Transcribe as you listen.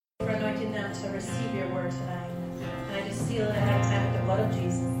want to receive your word tonight. And I just seal it ahead of time with the blood of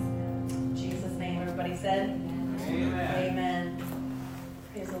Jesus. In Jesus' name, everybody said, Amen. Amen.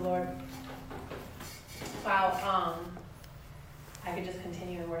 Praise the Lord. Wow, I could just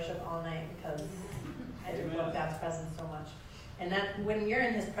continue in worship all night because I do love God's presence so much. And that when you're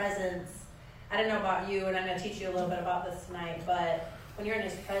in his presence, I don't know about you, and I'm going to teach you a little bit about this tonight, but when you're in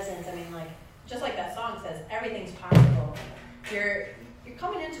his presence, I mean, like, just like that song says, everything's possible. You're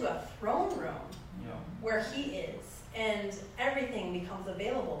coming into a throne room where he is, and everything becomes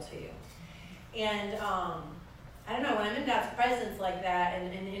available to you. And I don't know, when I'm in God's presence like that,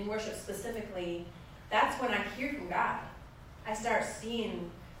 and in worship specifically, that's when I hear from God. I start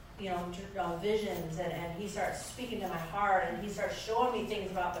seeing, visions, and he starts speaking to my heart, and he starts showing me things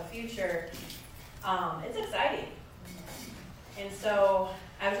about the future. It's exciting. And so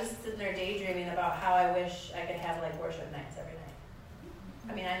I was just sitting there daydreaming about how I wish I could have like worship nights every night.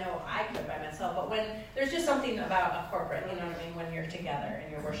 I mean, I know I could by myself, but when there's just something about a corporate, you know what I mean, when you're together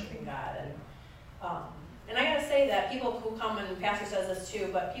and you're worshiping God. And I gotta say that people who come, and Pastor says this too,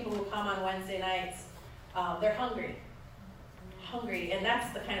 but people who come on Wednesday nights, they're hungry, and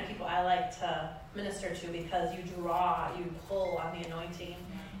that's the kind of people I like to minister to, because you pull on the anointing,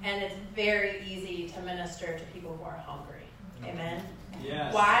 and it's very easy to minister to people who are hungry. Amen.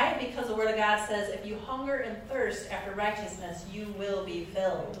 Yes. Why? Because the Word of God says, if you hunger and thirst after righteousness, you will be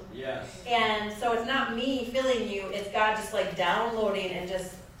filled. Yes. And so it's not me filling you, it's God just like downloading, and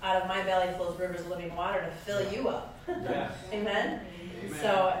just out of my belly flows rivers of living water to fill you up. Yes. Amen? Amen.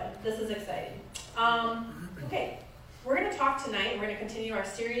 So this is exciting. Okay, we're going to talk tonight. We're going to continue our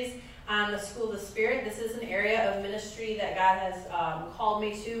series on the School of the Spirit. This is an area of ministry that God has called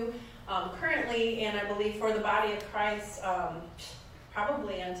me to currently, and I believe for the body of Christ,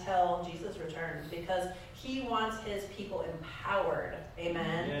 probably until Jesus returns, because he wants his people empowered.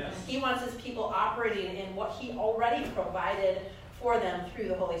 Amen? Yes. He wants his people operating in what he already provided for them through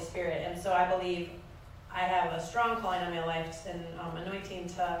the Holy Spirit. And so I believe I have a strong calling on my life and anointing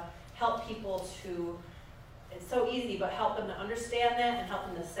to help people to, it's so easy, but help them to understand that and help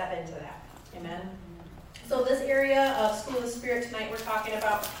them to step into that. Amen? So this area of School of the Spirit tonight, we're talking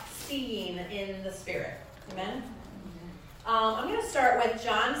about seeing in the Spirit. Amen? I'm going to start with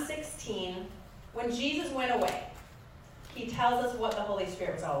John 16. When Jesus went away, he tells us what the Holy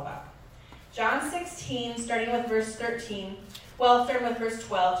Spirit was all about. John 16, starting with verse 13. Well, starting with verse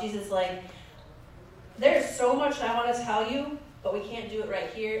 12, Jesus is like, there's so much I want to tell you, but we can't do it right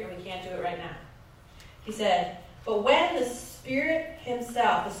here, and we can't do it right now. He said, but when the Spirit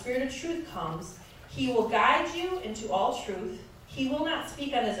himself, the Spirit of truth comes, he will guide you into all truth. He will not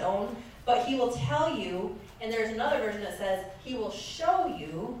speak on his own, but he will tell you, and there's another version that says, he will show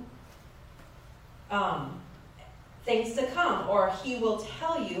you things to come, or he will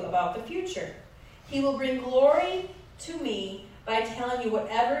tell you about the future. He will bring glory to me by telling you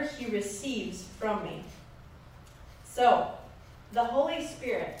whatever he receives from me. So, the Holy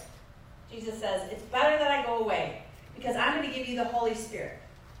Spirit, Jesus says, it's better that I go away, because I'm going to give you the Holy Spirit.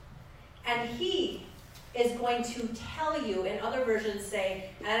 And he is going to tell you, and other versions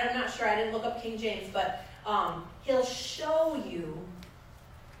say, and I'm not sure, I didn't look up King James, but he'll show you.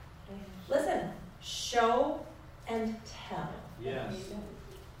 Listen, show and tell. Yes.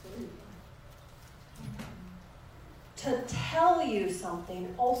 To tell you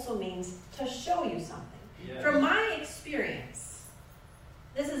something also means to show you something. Yes. From my experience,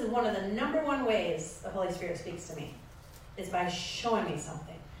 this is one of the number one ways the Holy Spirit speaks to me, is by showing me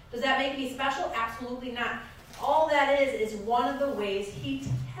something. Does that make me special? Absolutely not. All that is one of the ways he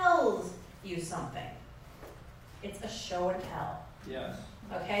tells you something. It's a show and tell. Yes.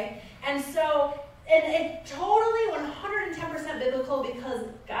 Okay? And so, and it totally 110% biblical, because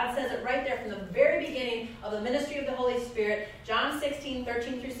God says it right there from the very beginning of the ministry of the Holy Spirit. John 16,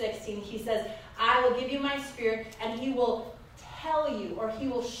 13 through 16, he says, I will give you my Spirit, and he will tell you, or he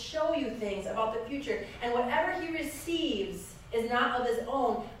will show you things about the future. And whatever he receives is not of his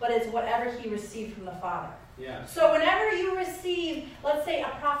own, but it's whatever he received from the Father. Yeah. So whenever you receive, let's say, a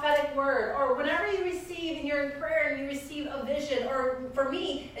prophetic word, or whenever you receive, and you're in prayer and you receive a vision, or for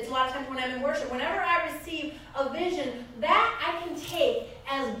me, it's a lot of times when I'm in worship, whenever I receive a vision, that I can take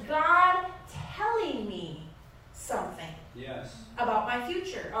as God telling me something. Yes. About my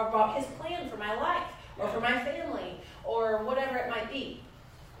future, or about his plan for my life, or for my family, or whatever it might be.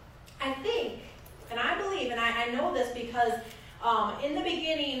 I think, and I believe, and I know this because in the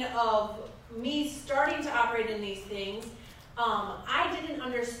beginning of me starting to operate in these things, I didn't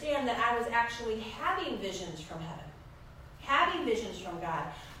understand that I was actually having visions from heaven, having visions from God.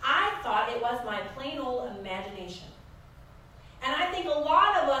 I thought it was my plain old imagination. And I think a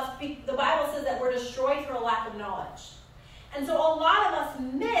lot of us, the Bible And so a lot of us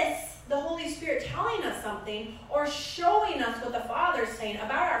miss the Holy Spirit telling us something or showing us what the Father's saying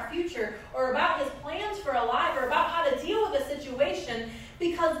about our future or about his plans for our life or about how to deal with a situation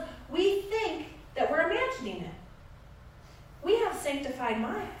because we think that we're imagining it. We have sanctified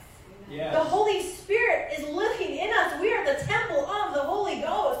minds. Yes. The Holy Spirit is living in us. We are the temple of the Holy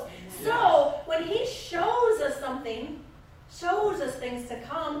Ghost. Yes. So when he shows us something, shows us things to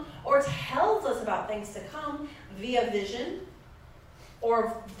come, or tells us about things to come via vision,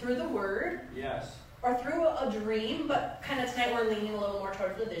 or through the Word, Yes. or through a dream, but kind of tonight we're leaning a little more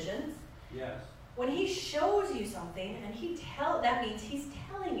towards the visions. Yes. When he shows you something, and that means he's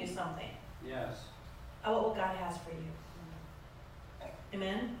telling you something Yes. about what God has for you.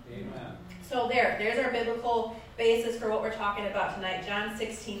 Amen? Amen. So there's our biblical basis for what we're talking about tonight. John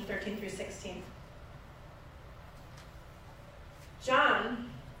 16, 13 through 16. John,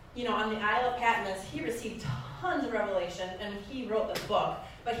 on the Isle of Patmos, he received tons of revelation, and he wrote this book,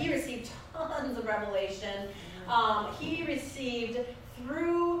 but he received tons of revelation. He received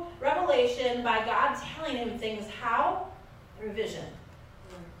through revelation by God telling him things. How? Through vision.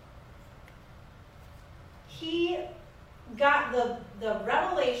 He got the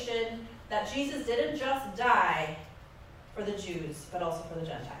revelation that Jesus didn't just die for the Jews, but also for the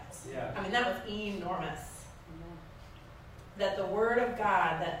Gentiles. Yeah. I mean, that was enormous. That the Word of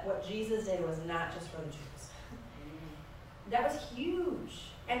God, that what Jesus did was not just for the Jews. That was huge.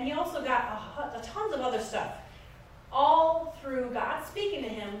 And he also got a tons of other stuff. All through God speaking to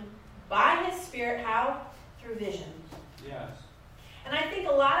him by his Spirit. How? Through vision. Yes. And I think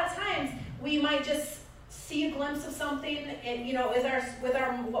a lot of times we might just see a glimpse of something, and with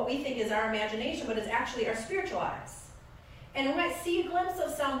our what we think is our imagination, but it's actually our spiritual eyes. And we might see a glimpse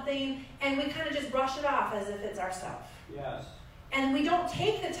of something, and we kind of just brush it off as if it's ourselves. Yes. And we don't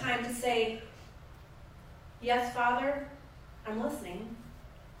take the time to say, "Yes, Father, I'm listening,"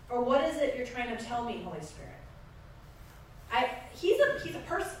 or "What is it you're trying to tell me, Holy Spirit?" He's a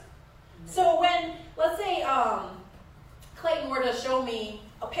person. So when, let's say, Clayton were to show me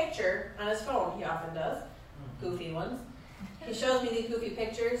a picture on his phone, he often does, goofy ones. He shows me these goofy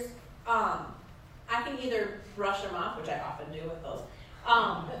pictures. I can either brush them off, which I often do with those,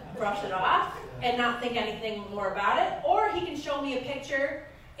 brush it off and not think anything more about it, or he can show me a picture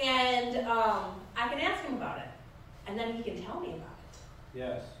and I can ask him about it, and then he can tell me about it.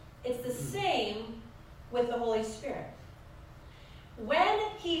 Yes. It's the same with the Holy Spirit. When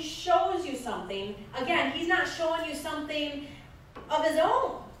he shows you something, again, he's not showing you something of his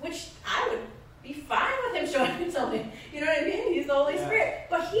own, which I would be fine with him showing you something. You know what I mean? He's the Holy Spirit.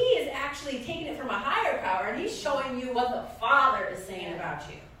 But he is actually taking it from a higher power, and he's showing you what the Father is saying about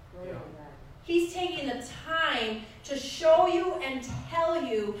you. Yeah. He's taking the time to show you and tell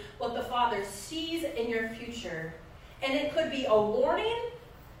you what the Father sees in your future. And it could be a warning,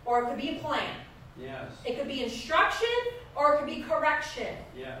 or it could be a plan. Yes. It could be instruction, or it could be correction.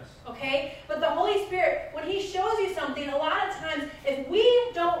 Yes. Okay? But the Holy Spirit, when he shows you something, a lot of times, if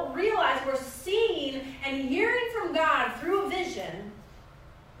we don't realize we're seeing and hearing from God through a vision,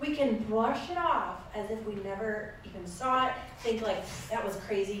 we can brush it off as if we never even saw it, think like, that was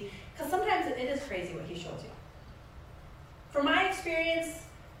crazy. Because sometimes it is crazy what he shows you. From my experience,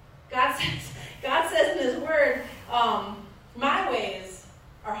 God says in his word, my ways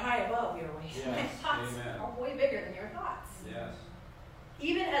are high above your ways. Yes. My thoughts Amen. are way bigger than your thoughts. Yes.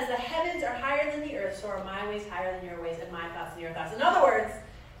 Even as the heavens are higher than the earth, so are my ways higher than your ways, and my thoughts than your thoughts. In other words,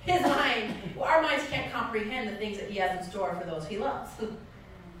 his mind, our minds can't comprehend the things that he has in store for those he loves.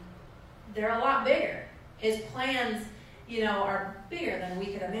 They're a lot bigger. His plans, are bigger than we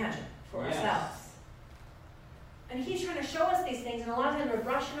could imagine for Yes. ourselves. And he's trying to show us these things, and a lot of times we're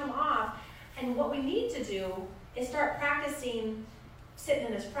brushing them off. And what we need to do is start practicing sitting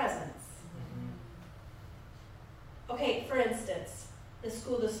in his presence. Okay, for instance, the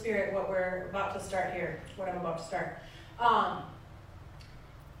School of the Spirit, what we're about to start here, what I'm about to start.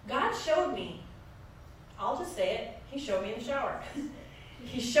 God showed me, I'll just say it, he showed me in the shower.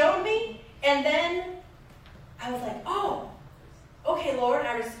 He showed me, and then I was like, oh, okay, Lord,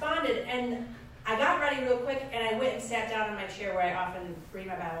 I responded, and I got ready real quick, and I went and sat down in my chair where I often read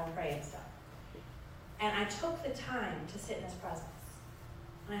my Bible and pray and stuff. And I took the time to sit in his presence.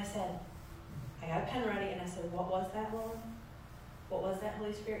 And I said, I got a pen ready, and I said, what was that, Lord? What was that,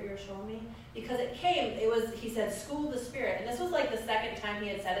 Holy Spirit, you were showing me? Because he said, School of the Spirit. And this was like the second time he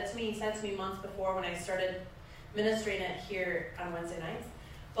had said it to me. He said it to me months before when I started ministering it here on Wednesday nights.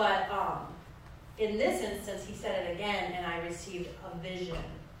 But in this instance, he said it again, and I received a vision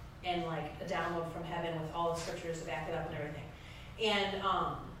and like a download from heaven with all the scriptures to back it up and everything. And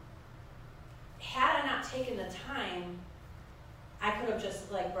had I not taken the time I could have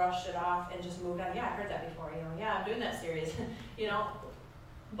just like brushed it off and just moved on. Yeah, I've heard that before. Yeah, I'm doing that series.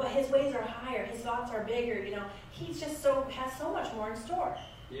 But his ways are higher. His thoughts are bigger. He's just has so much more in store.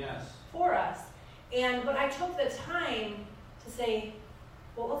 Yes. For us. But I took the time to say,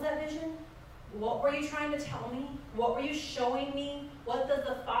 what was that vision? What were you trying to tell me? What were you showing me? What does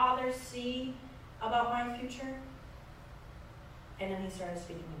the Father see about my future? And then he started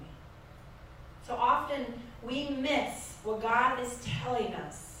speaking to me. So often we miss what God is telling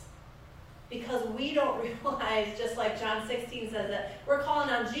us because we don't realize, just like John 16 says, that we're calling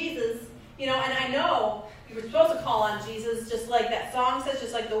on Jesus, and I know we were supposed to call on Jesus just like that song says,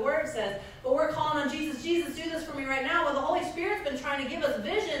 just like the word says, but we're calling on Jesus. Jesus, do this for me right now. Well, the Holy Spirit's been trying to give us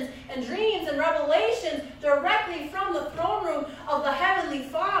visions and dreams and revelations directly from the throne room of the Heavenly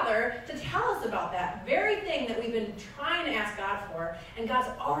Father to tell us about that very thing that we've been trying to ask God for, and God's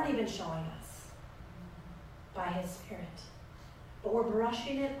already been showing us by His Spirit. But we're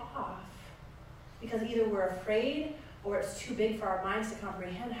brushing it off because either we're afraid or it's too big for our minds to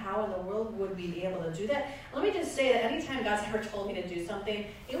comprehend. How in the world would we be able to do that? Let me just say that anytime God's ever told me to do something,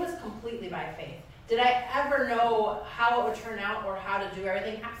 it was completely by faith. Did I ever know how it would turn out or how to do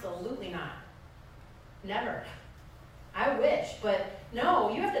everything? Absolutely not. Never. I wish, but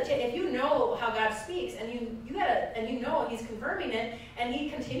no, you have to if you know how God speaks and you know He's confirming it and He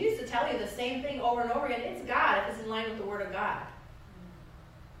continues to tell you the same thing over and over again, it's God if it's in line with the Word of God.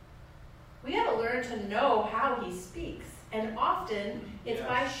 We have to learn to know how He speaks. And often, it's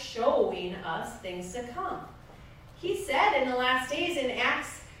by showing us things to come. He said in the last days, in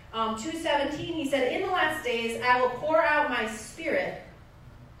Acts 2:17, He said, in the last days, I will pour out my Spirit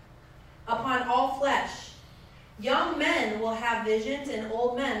upon all flesh. Young men will have visions, and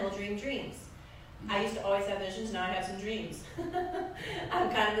old men will dream dreams. I used to always have visions, now I have some dreams.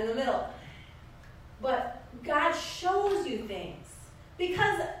 I'm kind of in the middle. But God shows you things.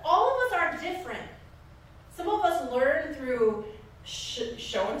 Because all of us are different. Some of us learn through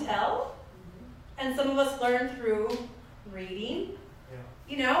show and tell. And some of us learn through reading.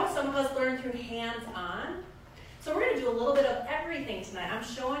 Yeah. Some of us learn through hands-on. So we're going to do a little bit of everything tonight. I'm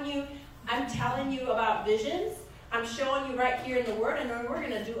telling you about visions. I'm showing you right here in the Word. And then we're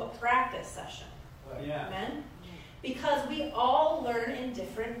going to do a practice session. Yeah. Amen? Because we all learn in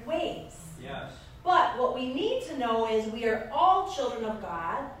different ways. Yes. But what we need to know is we are all children of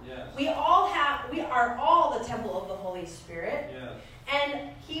God. Yes. We are all the temple of the Holy Spirit. Yes. And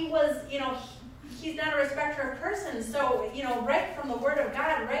He was, He's not a respecter of persons. So, right from the Word of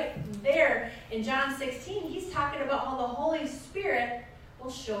God, right there in John 16, He's talking about how the Holy Spirit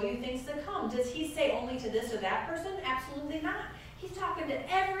will show you things to come. Does He say only to this or that person? Absolutely not. He's talking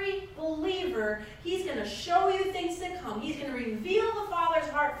to every believer. He's going to show you things to come. He's going to reveal the Father's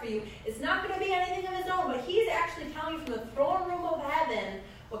heart for you. It's not going to be anything of His own, but He's actually telling you from the throne room of heaven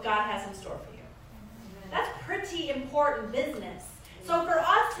what God has in store for you. That's pretty important business. So for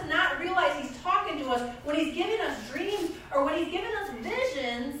us to not realize He's talking to us when He's giving us dreams or when He's giving us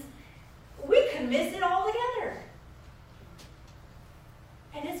visions, we can miss it altogether.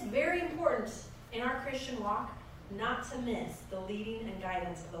 And it's very important in our Christian walk not to miss the leading and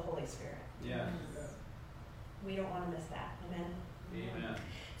guidance of the Holy Spirit. Yes. We don't want to miss that. Amen? Amen.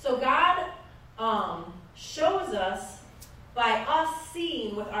 So God shows us by us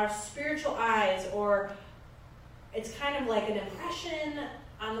seeing with our spiritual eyes, or it's kind of like an impression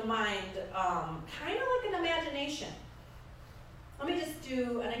on the mind, kind of like an imagination. Let me just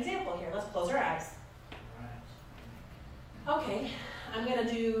do an example here. Let's close our eyes. Okay, I'm going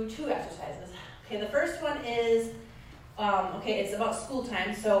to do 2 exercises. Okay, the first one is, it's about school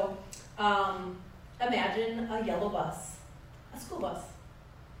time. So imagine a yellow bus, a school bus.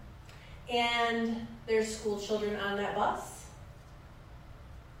 And there's school children on that bus,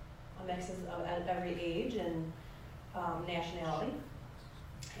 a mix of every age and nationality.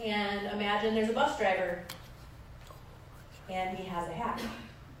 And imagine there's a bus driver, and he has a hat.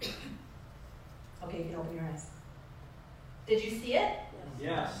 Okay, you can open your eyes. Did you see it?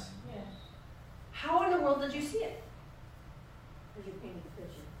 Yes. How in the world did you see it? Because you painted the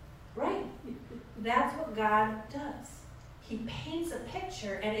picture. Right. That's what God does. He paints a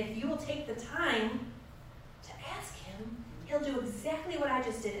picture, and if you will take the time to ask Him, He'll do exactly what I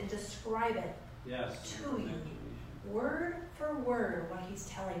just did and describe it to you. Word for word what He's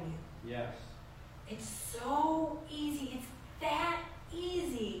telling you. Yes. It's so easy. It's that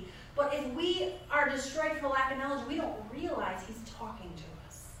easy. But if we are destroyed for lack of knowledge, we don't realize He's talking to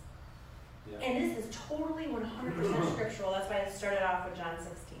us. Yeah. And this is totally 100% scriptural. That's why I started off with John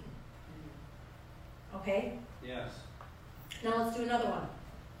 16. Okay? Yes. Now let's do another one.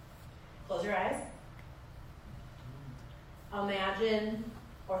 Close your eyes. imagine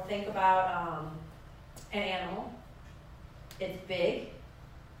or think about an animal. It's big.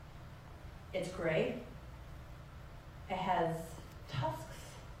 It's gray. It has tusks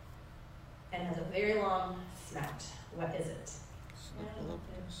and has a very long snout. What is it?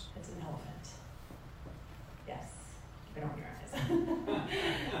 It's an elephant. Yes. Keep it on your eyes.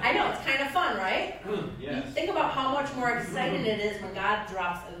 I know, it's kind of fun, right? Yes. You think about how much more exciting it is when God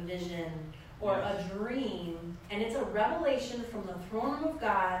drops a vision or Yes. a dream, and it's a revelation from the throne room of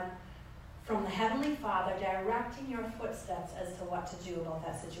God, from the Heavenly Father, directing your footsteps as to what to do about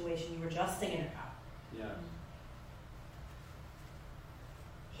that situation you were just thinking about. Yes.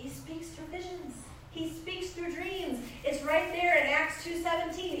 He speaks through visions. He speaks through dreams. It's right there in Acts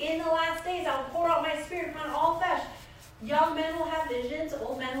 2:17. In the last days, I will pour out my spirit upon all flesh. Young men will have visions.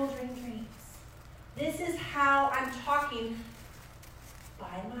 Old men will dream dreams. This is how I'm talking.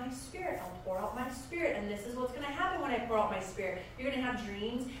 By my spirit, I'll pour out my spirit. And this is what's going to happen when I pour out my spirit. You're going to have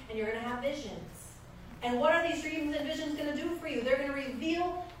dreams and you're going to have visions. And what are these dreams and visions going to do for you? They're going to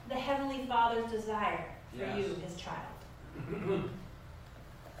reveal the Heavenly Father's desire for Yes. you, His child.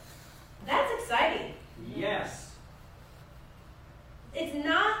 That's exciting. Yes. It's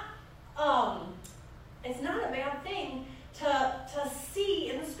not a bad thing to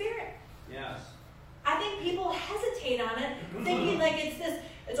see in the Spirit. Yes. I think people hesitate on it, thinking like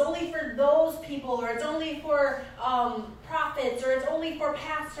it's only for those people, or it's only for prophets, or it's only for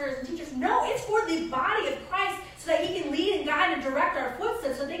pastors and teachers. No, it's for the body of Christ, so that He can lead and guide and direct our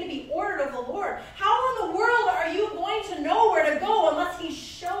footsteps, so they can be ordered of the Lord. How in the world are you going to know where to go unless He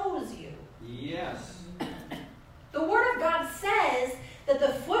shows you? Yes. The Word of God says that the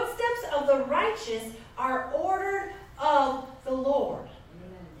footsteps of the righteous are ordered of the Lord.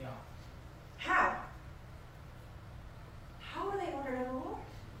 Yeah. How? How are they ordered of the Lord?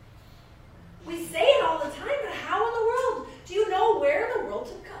 We say it all the time, but how in the world do you know where in the world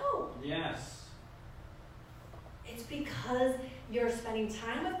to go? Yes. It's because you're spending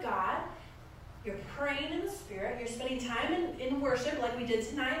time with God, you're praying in the Spirit, you're spending time in worship like we did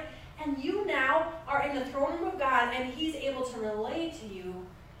tonight, and you now are in the throne room of God, and He's able to relate to you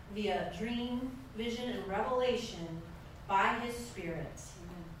via dream, vision, and revelation by His Spirit.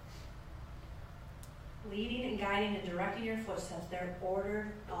 Leading and guiding and directing your footsteps, they're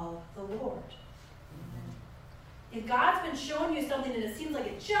ordered of the Lord. If God's been showing you something and it seems like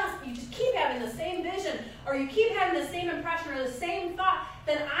you just keep having the same vision, or you keep having the same impression or the same thought,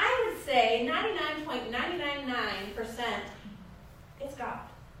 then I would say 99.999% it's God.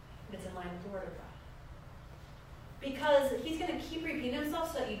 It's in line with the Word of God. Because He's going to keep repeating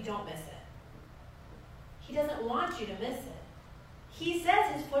Himself so that you don't miss it. He doesn't want you to miss it. He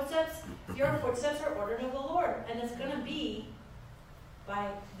says your footsteps are ordered of the Lord. And it's going to be by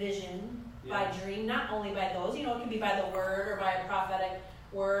vision, by dream, not only by those. It can be by the Word or by a prophetic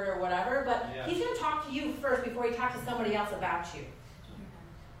word or whatever. But He's going to talk to you first before He talks to somebody else about you.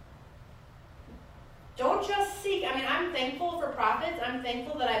 Don't just seek. I'm thankful for prophets. I'm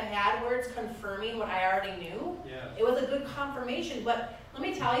thankful that I've had words confirming what I already knew. Yes. It was a good confirmation. But let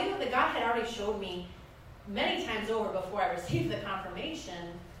me tell you that God had already showed me many times over before I received the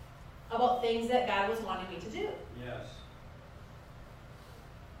confirmation about things that God was wanting me to do. Yes.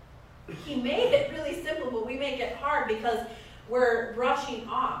 He made it really simple, but we make it hard because we're brushing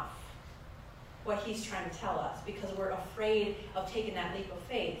off what He's trying to tell us because we're afraid of taking that leap of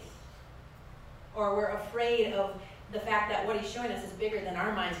faith. Or we're afraid of the fact that what He's showing us is bigger than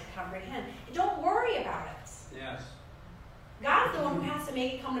our minds can comprehend. Don't worry about it. Yes. God's the one who has to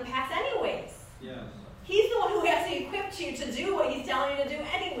make it come to pass anyways. Yes. He's the one who has to equip you to do what He's telling you to do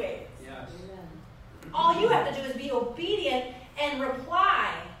anyways. Yes. All you have to do is be obedient and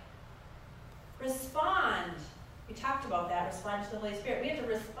reply. Respond. We talked about that, respond to the Holy Spirit. We have to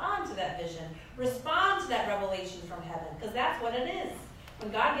respond to that vision. Respond to that revelation from heaven, because that's what it is.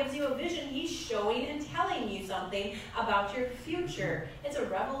 When God gives you a vision, He's showing and telling you something about your future. It's a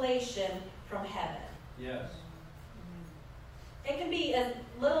revelation from heaven. Yes. It can be as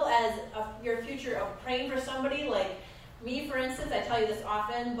little as your future of praying for somebody. Like me, for instance, I tell you this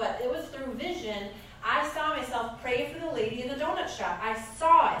often, but it was through vision. I saw myself pray for the lady in the donut shop. I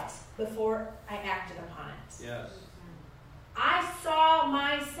saw it before I acted upon it. Yes. I saw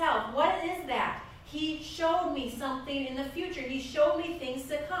myself. What is that? He showed me something in the future. He showed me things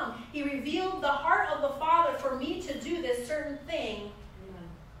to come. He revealed the heart of the Father for me to do this certain thing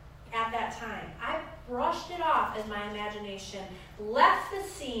at that time. I brushed it off as my imagination, left the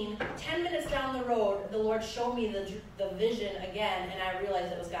scene. 10 minutes down the road, the Lord showed me the vision again, and I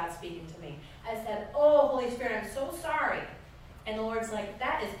realized it was God speaking to me. I said, "Oh, Holy Spirit, I'm so sorry." And the Lord's like,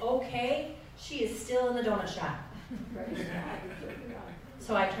 "That is okay. She is still in the donut shop." Praise God.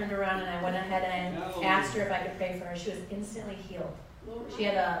 So I turned around and I went ahead and Hallelujah. asked her if I could pray for her. She was instantly healed. She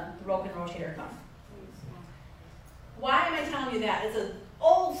had a broken rotator cuff. Why am I telling you that? It's an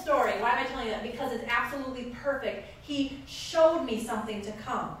old story. Why am I telling you that? Because it's absolutely perfect. He showed me something to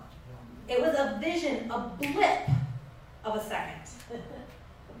come. It was a vision, a blip of a second.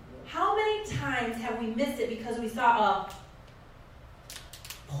 How many times have we missed it because we saw a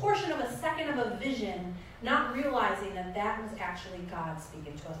portion of a second of a vision, not realizing that that was actually God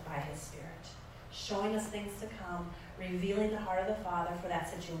speaking to us by His Spirit, showing us things to come, revealing the heart of the Father for that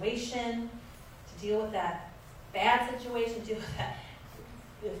situation, to deal with that bad situation, to deal with that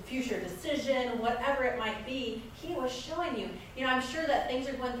future decision, whatever it might be. He was showing you. You know, I'm sure that things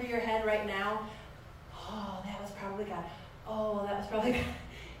are going through your head right now. Oh, that was probably God. Oh, that was probably God.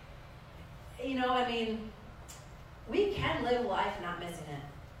 You know, I mean, we can live life not missing it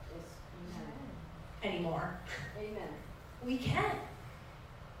anymore. Amen. We can.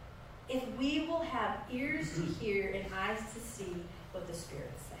 If we will have ears to hear and eyes to see what the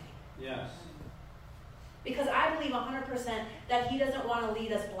Spirit is saying. Yes. Because I believe 100% that He doesn't want to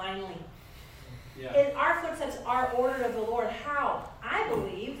lead us blindly. Yeah. Our footsteps are ordered of the Lord. How? I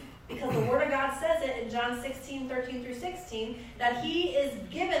believe, because the Word of God says it in John 16:13-16, that He has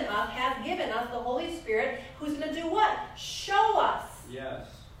given us the Holy Spirit, who's going to do what? Show us. Yes.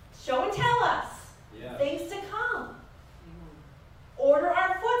 Show and tell us Yes. things to come. Order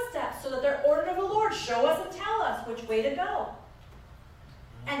our footsteps so that they're ordered of the Lord. Show us and tell us which way to go.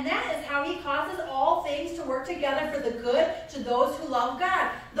 And that is how He causes all things to work together for the good to those who love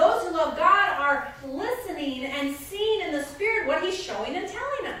God. Those who love God are listening and seeing in the Spirit what He's showing and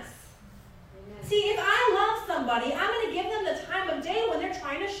telling us. Amen. See, if I love somebody, I'm going to give them the time of day when they're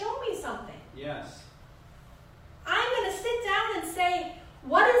trying to show me something. Yes. I'm going to sit down and say,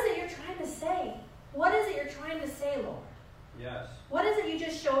 what is it you're trying to say? What is it you're trying to say, Lord? Yes. What is it you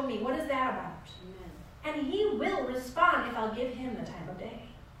just showed me? What is that about? Amen. And He will respond if I'll give Him the time of day.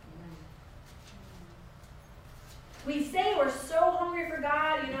 We say we're so hungry for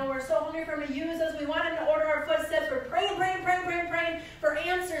God, you know, we're so hungry for Him to use us. We want Him to order our footsteps. We're praying for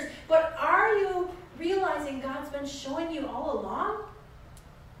answers. But are you realizing God's been showing you all along?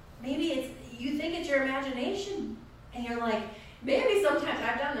 Maybe you think it's your imagination. And you're like, maybe sometimes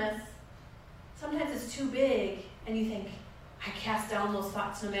I've done this. Sometimes it's too big. And you think, I cast down those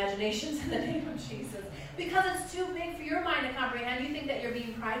thoughts and imaginations in the name of Jesus. Because it's too big for your mind to comprehend. You think that you're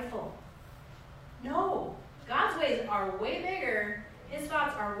being prideful. No. God's ways are way bigger. His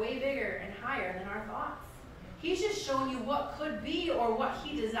thoughts are way bigger and higher than our thoughts. He's just showing you what could be or what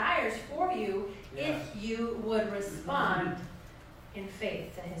He desires for you Yes. if you would respond in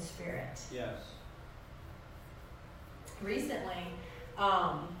faith to His Spirit. Yes. Recently,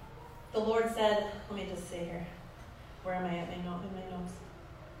 the Lord said, let me just see here. Where am I at in my notes?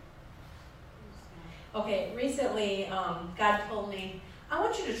 Okay, recently, God told me, I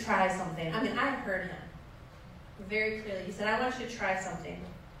want you to try something. I mean, I heard Him very clearly. He said, I want you to try something.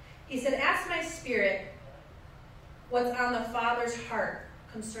 He said, ask my Spirit what's on the Father's heart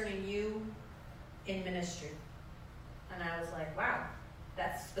concerning you in ministry. And I was like, wow,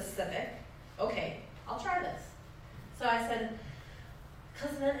 that's specific. Okay, I'll try this. So I said,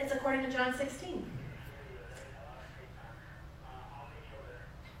 because then it's according to John 16.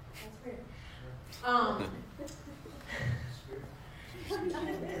 That's weird.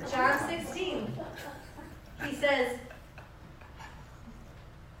 John 16. He says,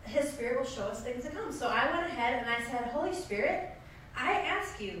 His Spirit will show us things to come. So I went ahead and I said, Holy Spirit, I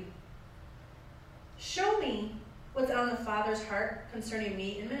ask you, show me what's on the Father's heart concerning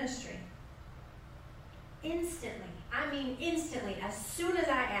me in ministry. Instantly. I mean instantly, as soon as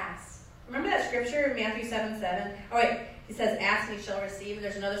I asked. Remember that scripture in Matthew 7:7? Oh wait, He says, ask and you shall receive. And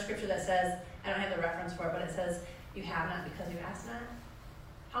there's another scripture that says, I don't have the reference for it, but it says, you have not because you ask not.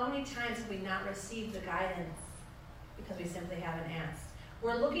 How many times have we not received the guidance because we simply haven't asked?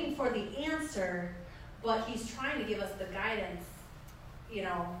 We're looking for the answer, but He's trying to give us the guidance, you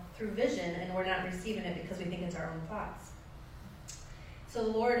know, through vision, and we're not receiving it because we think it's our own thoughts. So the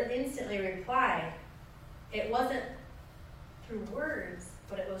Lord instantly replied. It wasn't through words,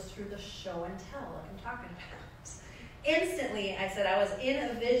 but it was through the show and tell, like I'm talking about. Instantly, I said, I was in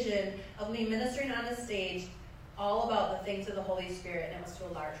a vision of me ministering on a stage all about the things of the Holy Spirit, and it was to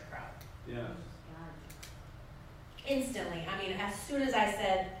a large crowd. Yes. Instantly. I mean, as soon as I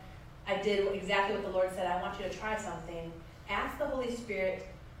said, I did exactly what the Lord said, I want you to try something. Ask the Holy Spirit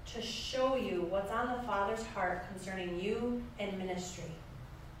to show you what's on the Father's heart concerning you and ministry.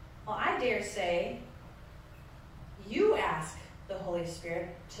 Well, I dare say, you ask the Holy Spirit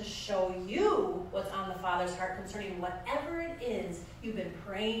to show you what's on the Father's heart concerning whatever it is you've been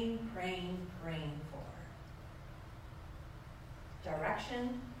praying for.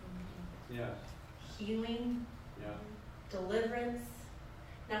 Direction, Yes. healing, Yeah. deliverance.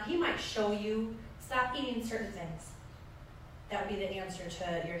 Now, he might show you, stop eating certain things. That would be the answer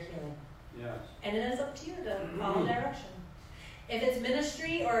to your healing. Yes. And it is up to you to follow direction. If it's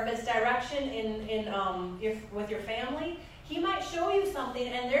ministry or if it's direction with your family, he might show you something,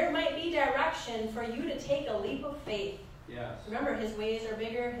 and there might be direction for you to take a leap of faith. Yes. Remember, his ways are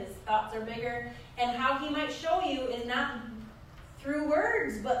bigger, his thoughts are bigger, and how he might show you is not through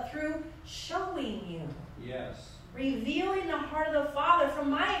words, but through showing you. Yes. Revealing the heart of the Father. From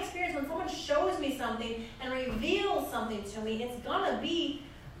my experience, when someone shows me something and reveals something to me, it's going to be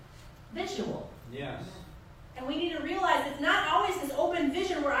visual. Yes. And we need to realize it's not always this open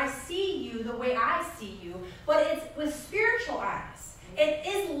vision where I see you the way I see you, but it's with spiritual eyes. It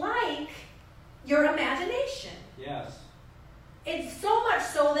is like your imagination. Yes. It's so much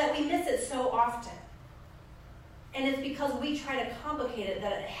so that we miss it so often. And it's because we try to complicate it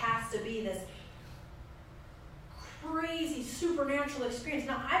that it has to be this crazy supernatural experience.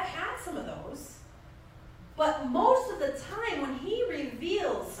 Now, I've had some of those, but most of the time when he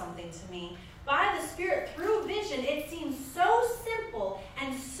reveals something to me by the Spirit through vision, it seems so simple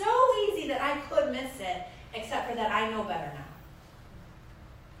and so easy that I could miss it, except for that I know better now.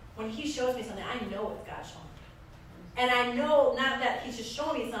 When he shows me something, I know it's God showing me. And I know not that he's just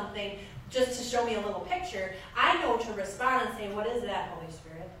showing me something just to show me a little picture. I know to respond and say, what is that, Holy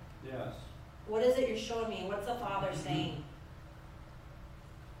Spirit? Yes. What is it you're showing me? What's the Father saying?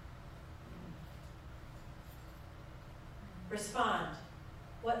 Respond.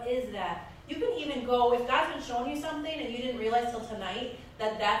 What is that? You can even go, if God's been showing you something and you didn't realize till tonight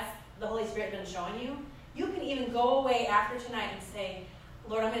that that's the Holy Spirit been showing you, you can even go away after tonight and say,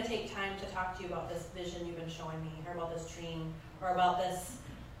 Lord, I'm going to take time to talk to you about this vision you've been showing me, or about this dream, or about this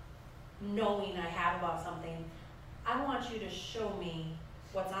knowing I have about something. I want you to show me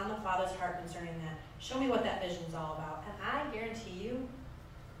what's on the Father's heart concerning that. Show me what that vision's all about. And I guarantee you,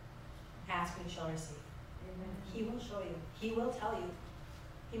 ask and you shall receive. Amen. He will show you. He will tell you.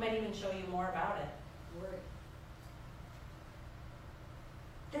 He might even show you more about it. Word.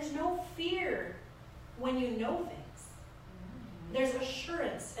 There's no fear when you know things. There's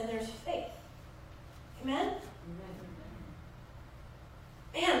assurance and there's faith. Amen?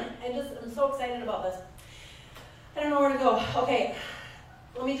 Amen. Man, I'm so excited about this. I don't know where to go. Okay,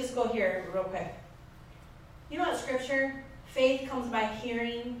 let me just go here real quick. You know what scripture? Faith comes by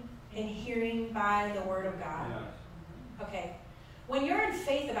hearing, and hearing by the word of God. Yes. Okay. When you're in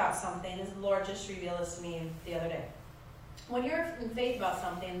faith about something, as the Lord just revealed this to me the other day. When you're in faith about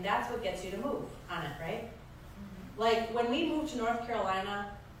something, that's what gets you to move on it, right? Like, when we moved to North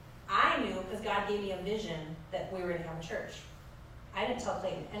Carolina, I knew, because God gave me a vision, that we were going to have a church. I didn't tell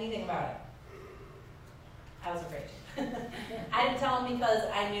Clayton anything about it. I was afraid. I didn't tell him because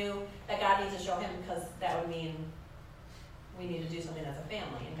I knew that God needs to show him, because that would mean we need to do something as a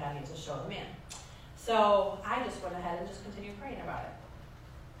family, and God needs to show the man. So I just went ahead and just continued praying about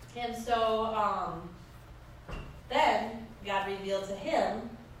it. And so then God revealed to him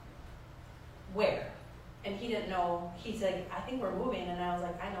where. And he didn't know. He said, I think we're moving. And I was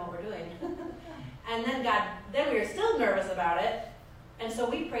like, I know what we're doing. And then we were still nervous about it. And so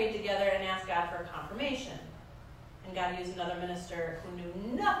we prayed together and asked God for a confirmation. And God used another minister who knew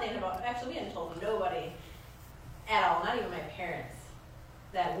nothing about, actually we hadn't told nobody at all, not even my parents,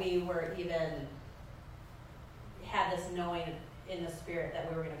 that we were even, had this knowing in the spirit that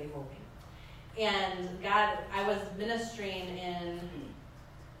we were going to be moving. And God, I was ministering in,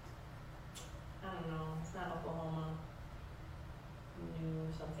 I don't know, it's not Oklahoma, New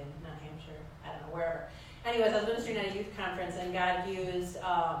something, not Hampshire, I don't know, wherever. Anyways, I was ministering at a youth conference, and God used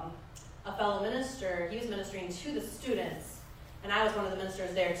a fellow minister. He was ministering to the students, and I was one of the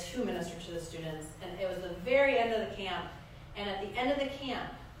ministers there to minister to the students. And it was the very end of the camp, and at the end of the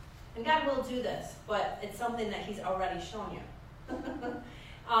camp, and God will do this, but it's something that he's already shown you.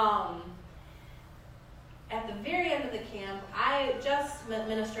 At the very end of the camp, I just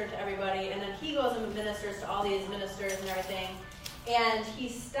ministered to everybody, and then he goes and ministers to all these ministers and everything, and he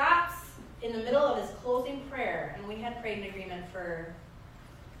stops in the middle of his closing prayer, and we had prayed in agreement for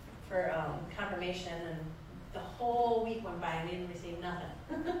confirmation, and the whole week went by and we didn't receive nothing.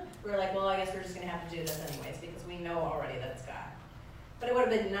 We were like, well, I guess we're just going to have to do this anyways, because we know already that it's God. But it would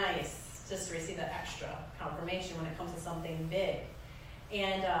have been nice just to receive that extra confirmation when it comes to something big.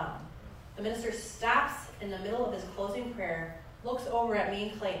 And the minister stops in the middle of his closing prayer, looks over at me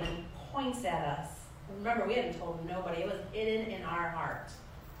and Clayton, and points at us remember, we hadn't told nobody. It was hidden in our heart.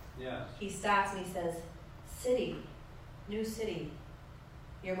 Yes. He stops and he says, city, new city.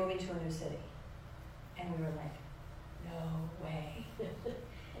 You're moving to a new city. And we were like, no way.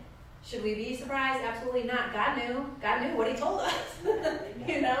 Should we be surprised? Absolutely not. God knew what he told us,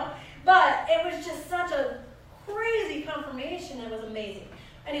 you know? But it was just such a crazy confirmation. It was amazing.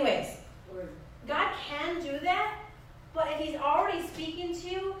 Anyways, God can do that, but if he's already speaking to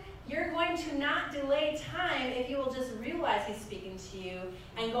you, you're going to not delay time if you will just realize he's speaking to you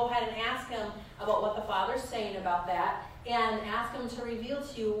and go ahead and ask him about what the Father's saying about that and ask him to reveal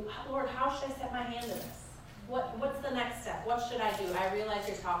to you, Lord, how should I set my hand to this? What's the next step? What should I do? I realize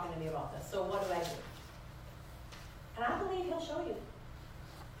you're talking to me about this, so what do I do? And I believe he'll show you.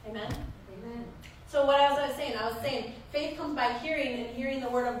 Amen? Amen. So what I was saying, faith comes by hearing and hearing the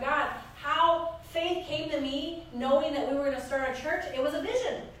word of God. How faith came to me knowing that we were going to start a church, it was a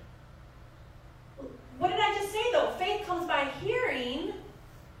vision. What did I just say though? Faith comes by hearing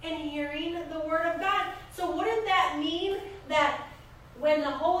and hearing the word of God. So wouldn't that mean that when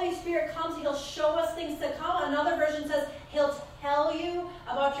the Holy Spirit comes, he'll show us things to come? Another version says he'll tell you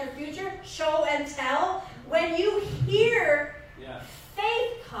about your future. Show and tell. When you hear,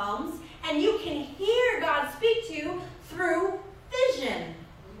 faith comes, and you can hear God speak to you through vision.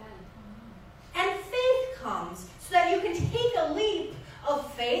 And faith comes so that you can take a leap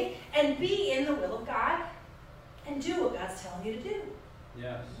of faith and be in the will of God and do what God's telling you to do.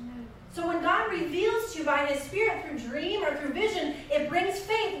 Yes. So when God reveals to you by his Spirit through dream or through vision, it brings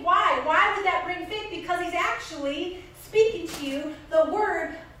faith. Why? Why would that bring faith? Because he's actually speaking to you the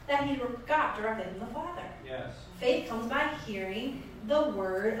word that he got directly from the Father. Yes. Faith comes by hearing the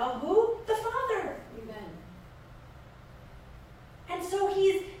word of who? The Father. Amen. And so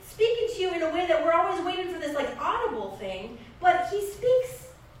he's speaking to you in a way that we're always waiting for this like audible thing, but he speaks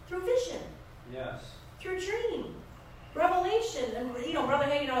through vision. Yes. Through dream. Revelation. And Brother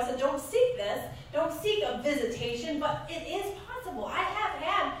Hagin always said, don't seek this. Don't seek a visitation, but it is possible. I have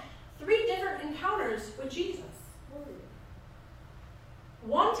had 3 different encounters with Jesus.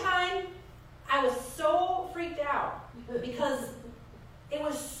 One time, I was so freaked out because it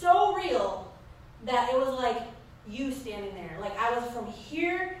was so real that it was like you standing there. Like I was from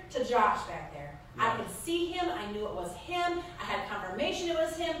here to Josh back there. I could see him. I knew it was him. I had confirmation it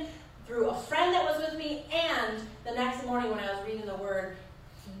was him through a friend that was with me. And the next morning when I was reading the word,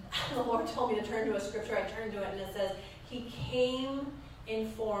 the Lord told me to turn to a scripture. I turned to it and it says, he came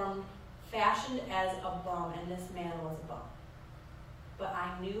in form fashioned as a bum, and this man was a bum. But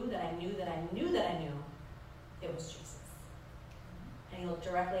I knew that I knew that I knew that I knew it was Jesus. And he looked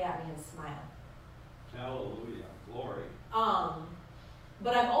directly at me and smiled. Hallelujah. Glory.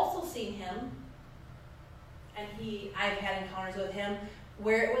 But I've also seen him, and I've had encounters with him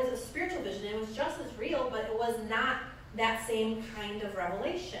where it was a spiritual vision. It was just as real, but it was not that same kind of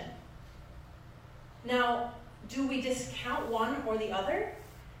revelation. Now, do we discount one or the other?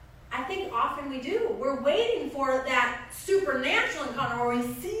 I think often we do. We're waiting for that supernatural encounter where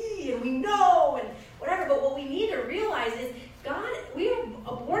we see and we know and whatever, but what we need to realize is God, we are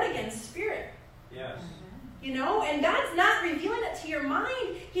a born-again spirit. Yes. And God's not revealing it to your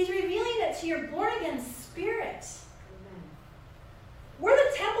mind. He's revealing it to your born-again spirit. We're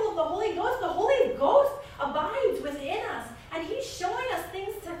the temple of the Holy Ghost. The Holy Ghost abides within us, and he's showing us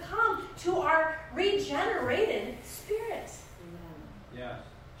things to come to our regenerated spirit. Yes.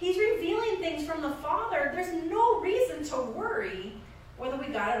 He's revealing things from the Father. There's no reason to worry whether we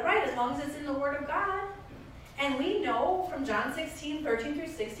got it right as long as it's in the Word of God. And we know from John 16, 13 through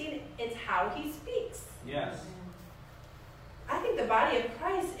 16, it's how he speaks. Yes. I think the body of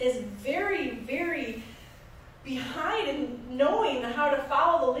Christ is very, very behind in knowing how to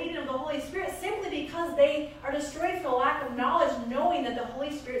follow the leading of the Holy Spirit simply because they are destroyed for the lack of knowledge, knowing that the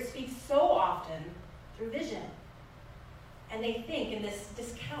Holy Spirit speaks so often through vision. And they think, and this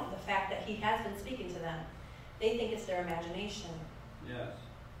discount the fact that he has been speaking to them. They think it's their imagination. Yes.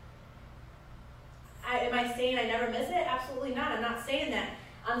 Am I saying I never miss it? Absolutely not. I'm not saying that.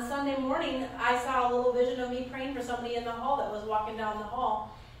 On Sunday morning, I saw a little vision of me praying for somebody in the hall that was walking down the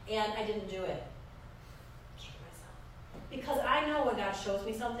hall, and I didn't do it. Kick myself. Because I know when God shows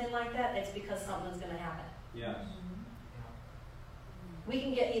me something like that, it's because something's going to happen. Yes. We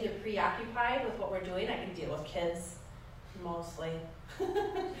can get either preoccupied with what we're doing. I can deal with kids, mostly.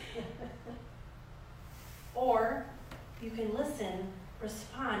 Or you can listen,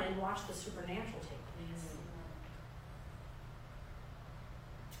 respond, and watch the supernatural take place.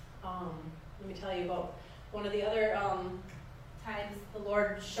 Let me tell you about one of the other times the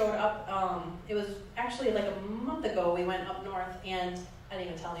Lord showed up. It was actually like a month ago. We went up north, and I didn't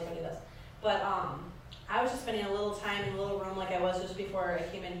even tell anybody this. But I was just spending a little time in a little room like I was just before I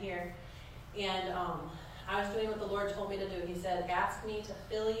came in here. And I was doing what the Lord told me to do. He said, ask me to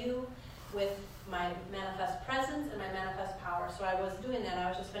fill you with my manifest presence and my manifest power. So I was doing that. I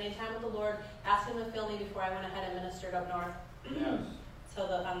was just spending time with the Lord, asking him to fill me before I went ahead and ministered up north. Yes. So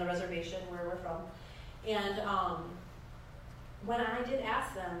on the reservation where we're from. And when I did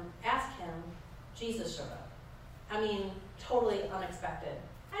ask him, Jesus showed up. I mean, totally unexpected.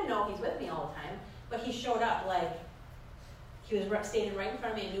 I know he's with me all the time, but he showed up like he was standing right in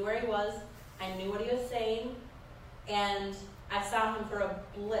front of me. I knew where he was. I knew what he was saying. And I saw him for a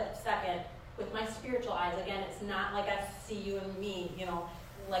second with my spiritual eyes. Again, it's not like I see you and me,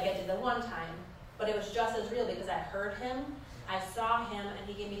 like I did the one time. But it was just as real because I heard him, I saw him, and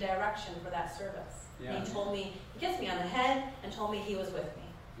he gave me direction for that service. Yeah. And he told me, he kissed me on the head and told me he was with me.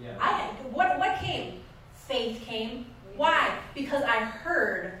 Yeah. What came? Faith came. Why? Because I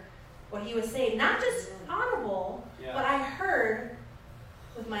heard what he was saying. Not just audible, Yeah. but I heard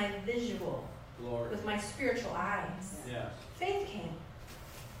with my visual, Glory. with my spiritual eyes. Yes. Faith came.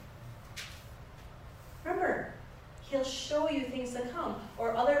 Remember, he'll show you things to come.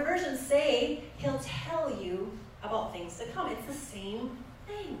 Or other versions say he'll tell you about things to come. It's the same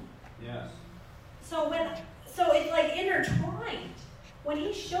thing. Yes. So it's like intertwined. When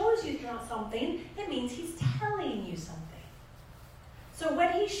he shows you something, it means he's telling you something. So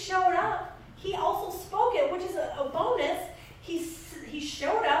when he showed up, he also spoke it, which is a bonus. He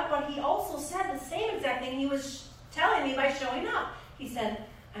showed up, but he also said the same exact thing he was telling me by showing up. He said,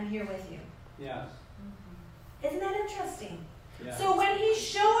 I'm here with you. Yes. Isn't that interesting? Yes. So when he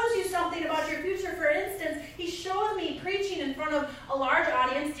shows you something about your future, for instance, he shows me preaching in front of a large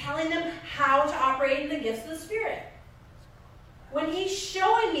audience, telling them how to operate in the gifts of the Spirit. When he's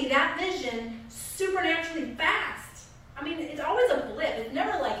showing me that vision supernaturally fast, I mean, it's always a blip. It's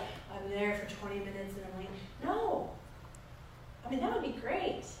never like, I'm there for 20 minutes and I'm like, no. I mean, that would be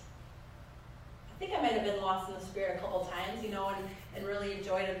great. I think I might have been lost in the Spirit a couple times, and really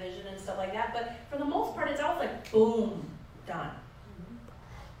enjoyed a vision and stuff like that. But for the most part, it's always like, boom, done.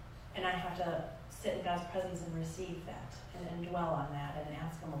 And I have to sit in God's presence and receive that and dwell on that and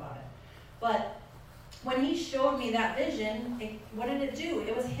ask him about it. But when he showed me that vision, what did it do?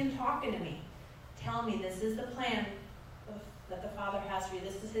 It was him talking to me, telling me this is the plan that the Father has for you.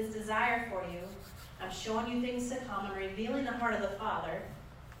 This is his desire for you. I'm showing you things to come. I'm revealing the heart of the Father.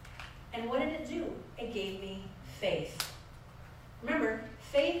 And what did it do? It gave me faith. Remember,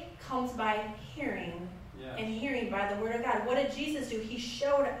 faith comes by hearing, Yes. and hearing by the Word of God. What did Jesus do? He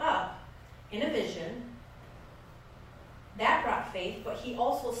showed up in a vision. That brought faith, but he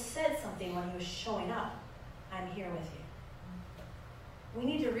also said something when he was showing up. I'm here with you. We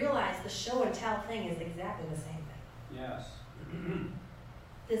need to realize the show and tell thing is exactly the same thing. Yes.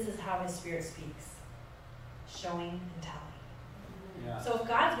 This is how his Spirit speaks. Showing and telling. Yeah. So if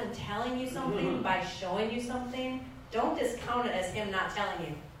God's been telling you something by showing you something, don't discount it as him not telling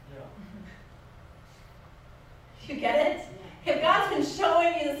you. You get it? If God's been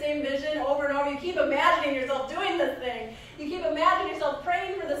showing you the same vision over and over, you keep imagining yourself doing this thing. You keep imagining yourself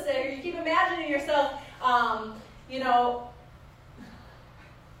praying for the sick. Or you keep imagining yourself,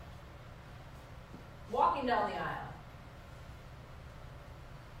 walking down the aisle.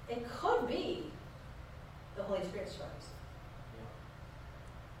 It could be the Holy Spirit's choice.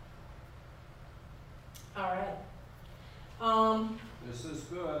 All right. This is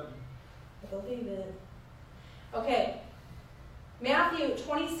good. I believe it. Okay. Matthew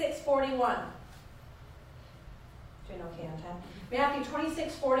 26:41. Doing okay on time. Matthew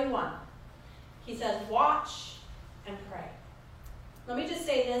 26:41. He says, watch and pray. Let me just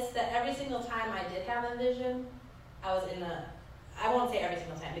say this, that every single time I did have a vision, I won't say every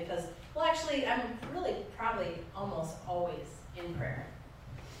single time because, well, actually, I'm really probably almost always in prayer.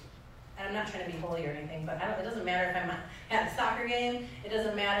 And I'm not trying to be holy or anything, but it doesn't matter if I'm at a soccer game, it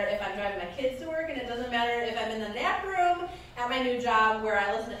doesn't matter if I'm driving my kids to work, and it doesn't matter if I'm in the nap room at my new job where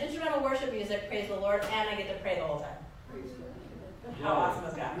I listen to instrumental worship music, praise the Lord, and I get to pray the whole time. How awesome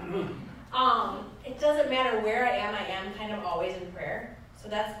is God? It doesn't matter where I am kind of always in prayer. So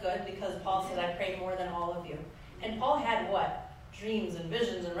that's good because Paul said I pray more than all of you. And Paul had what? Dreams and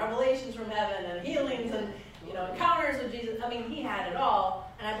visions and revelations from heaven and healings and encounters with Jesus. I mean, he had it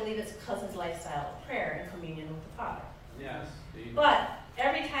all, and I believe it's because his lifestyle of prayer and communion with the Father. Yes. Indeed. But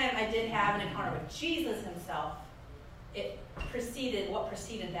every time I did have an encounter with Jesus himself, what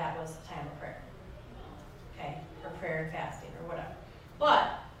preceded that was the time of prayer. Okay? Or prayer and fasting or whatever.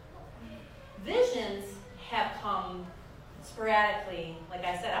 But visions have come sporadically. Like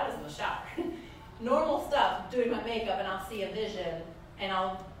I said, I was in the shower. Normal stuff, doing my makeup, and I'll see a vision,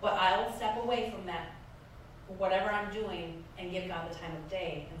 but I'll step away from that whatever I'm doing and give God the time of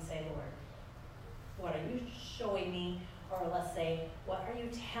day and say, Lord, what are you showing me? Or let's say, what are you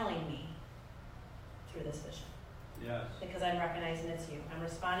telling me through this vision? Yes. Because I'm recognizing it's you. I'm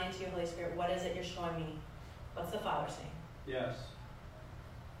responding to you, Holy Spirit. What is it you're showing me? What's the Father saying? Yes.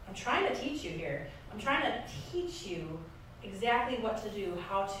 I'm trying to teach you here. I'm trying to teach you exactly what to do,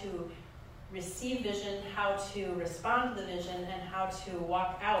 how to receive vision, how to respond to the vision, and how to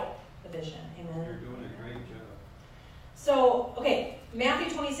walk out the vision. Amen. You're doing a great job. So, okay,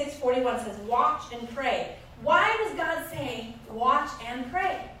 Matthew 26:41 says, watch and pray. Why does God say, watch and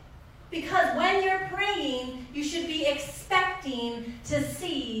pray? Because when you're praying, you should be expecting to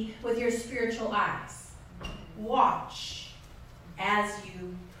see with your spiritual eyes. Watch as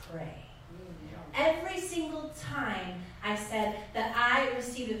you pray. Every single time I said that I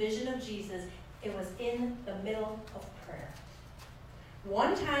received a vision of Jesus, it was in the middle of prayer.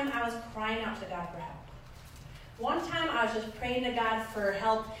 One time I was crying out to God for help. One time I was just praying to God for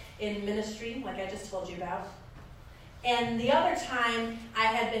help in ministry, like I just told you about. And the other time I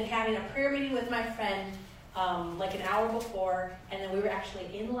had been having a prayer meeting with my friend like an hour before, and then we were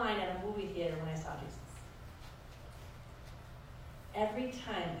actually in line at a movie theater when I saw Jesus. Every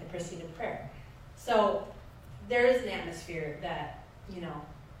time it preceded prayer. So there is an atmosphere that,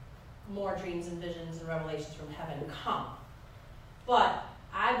 more dreams and visions and revelations from heaven come. But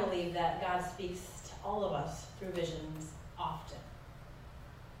I believe that God speaks to all of us through visions often.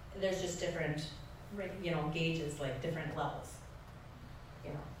 There's just different, gauges, like different levels.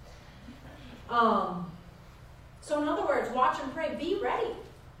 So in other words, watch and pray. Be ready.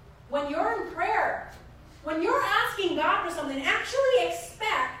 When you're in prayer, when you're asking God for something, actually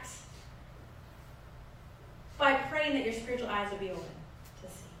expect by praying that your spiritual eyes will be open to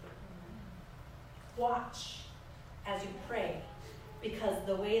see. Watch as you pray, because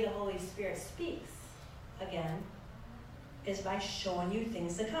the way the Holy Spirit speaks, again, is by showing you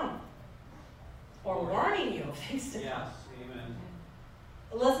things to come. Or warning you of things to come. Yes, amen.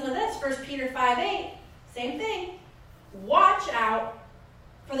 Listen to this, 1 Peter 5:8, same thing. Watch out,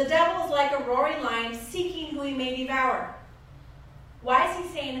 for the devil is like a roaring lion, seeking who he may devour. Why is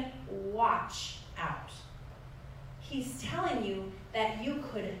he saying, watch out? He's telling you that you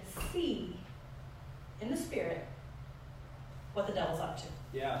could see in the spirit what the devil's up to.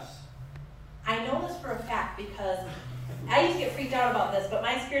 Yes. I know this for a fact because I used to get freaked out about this, but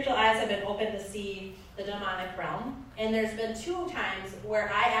my spiritual eyes have been open to see the demonic realm. And there's been 2 times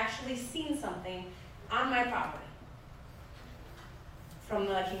where I actually seen something on my property from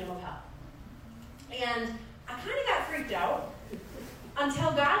the kingdom of hell. And I kind of got freaked out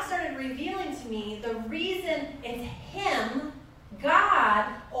until God started revealing to me the reason it's Him,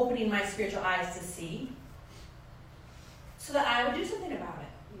 God, opening my spiritual eyes to see so that I would do something about it.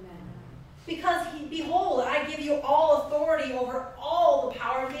 Because, behold, I give you all authority over all the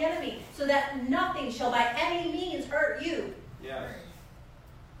power of the enemy, so that nothing shall by any means hurt you. Yes.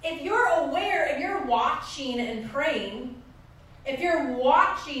 If you're aware, if you're watching and praying, if you're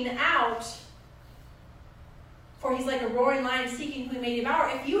watching out, for he's like a roaring lion seeking who he may devour,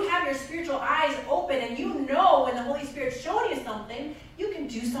 if you have your spiritual eyes open and you know when the Holy Spirit's showing you something, you can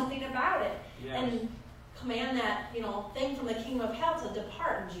do something about it. Yes. And command that, thing from the kingdom of hell to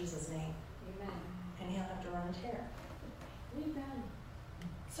depart in Jesus' name. And he'll have to run in terror. Amen.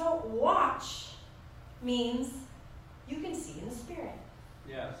 So watch means you can see in the spirit.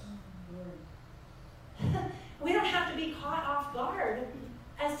 Yes. We don't have to be caught off guard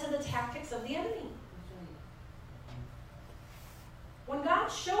as to the tactics of the enemy. When God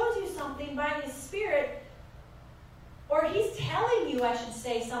shows you something by His Spirit, or He's telling you, I should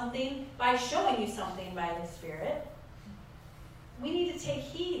say, something by showing you something by His Spirit, we need to take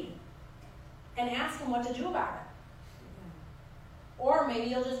heed and ask Him what to do about it. Or maybe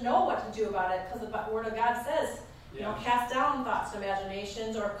you'll just know what to do about it because the Word of God says, cast down thoughts and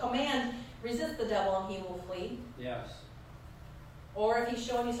imaginations, or command, resist the devil and he will flee. Yes. Or if He's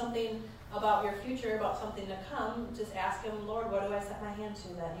showing you something about your future, about something to come, just ask Him, Lord, what do I set my hand to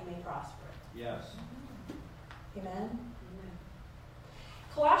that you may prosper? Yes. Amen?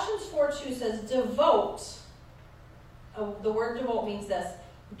 Colossians 4:2 says, devote. The word devote means this.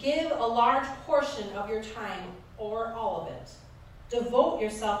 Give a large portion of your time, or all of it. Devote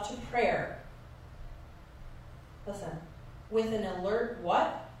yourself to prayer. Listen. With an alert,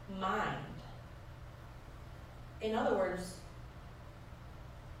 what? Mind. In other words,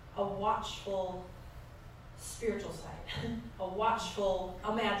 a watchful spiritual sight. A watchful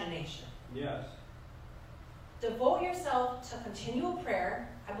imagination. Yes. Devote yourself to continual prayer.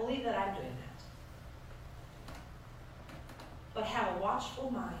 I believe that I'm doing that. But have a watchful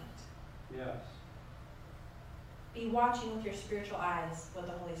mind. Yes. Be watching with your spiritual eyes what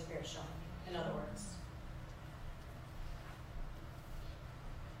the Holy Spirit's showing you, in other words.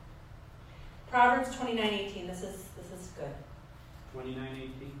 Proverbs 29:18. This is good. 29:18.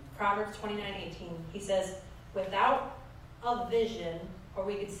 Proverbs 29:18. He says, without a vision, or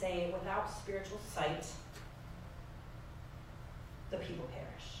we could say without spiritual sight, the people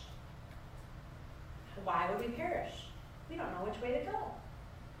perish. Why would we perish? We don't know which way to go.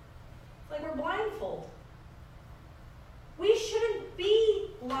 It's like we're blindfolded. We shouldn't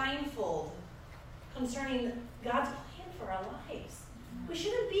be blindfolded concerning God's plan for our lives. We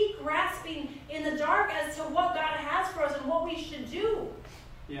shouldn't be grasping in the dark as to what God has for us and what we should do.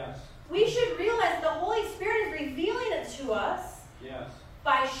 Yes. We should realize the Holy Spirit is revealing it to us Yes.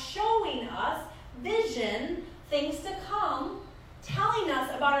 by showing us vision, things to come, telling us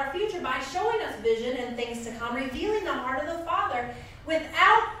about our future by showing us vision and things to come, revealing the heart of the Father.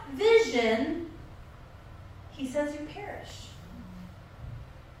 Without vision, he says you perish.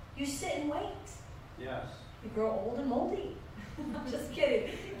 You sit and wait. Yes. You grow old and moldy. I'm just kidding.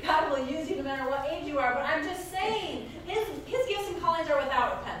 God will use you no matter what age you are, but I'm just saying, his gifts and callings are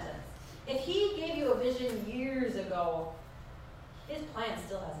without repentance. If he gave you a vision years ago, his plan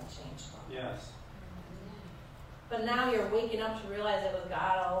still hasn't changed. Yes. But now you're waking up to realize it was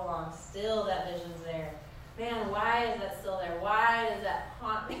God all along. Still that vision's there. Man, why is that still there? Why does that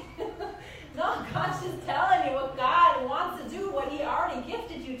haunt me? No, God's just telling you what God wants to do, what he already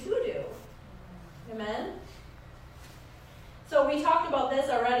gifted you to do. Amen? So we talked about this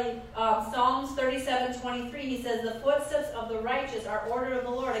already. Psalms 37:23, he says, the footsteps of the righteous are ordered of the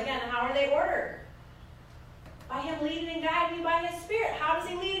Lord. Again, how are they ordered? By him leading and guiding you by his Spirit. How does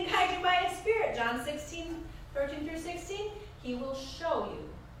he lead and guide you by his Spirit? John 16:13-16, he will show you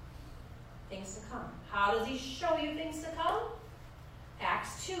things to come. How does he show you things to come?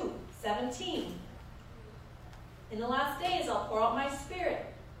 Acts 2:17. In the last days, I'll pour out my Spirit.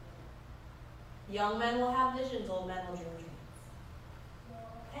 Young men will have visions, old men will dream dreams.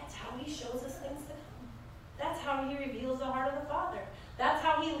 That's how he shows us things to come. That's how he reveals the heart of the Father. That's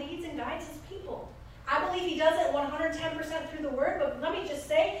how he leads and guides his people. I believe he does it 110% through the Word, but let me just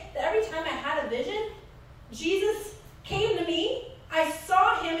say that every time I had a vision, Jesus came to me, I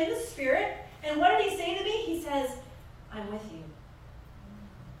saw him in the Spirit, and what did he say to me? He says, I'm with you.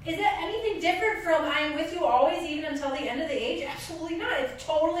 Is that anything different from I am with you always, even until the end of the age? Absolutely not. It's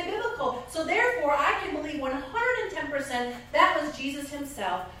totally biblical. So therefore, I can believe 110% that was Jesus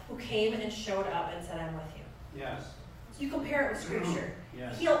himself who came and showed up and said, I'm with you. Yes. So you compare it with Scripture.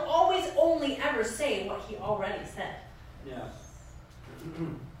 Yes. He'll always only ever say what he already said. Yes.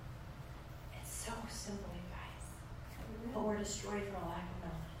 It's so simple, you guys. But we're destroyed for a lack of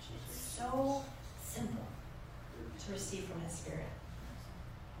knowledge. It's so simple to receive from his Spirit.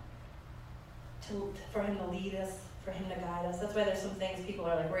 For him to lead us, for him to guide us. That's why there's some things people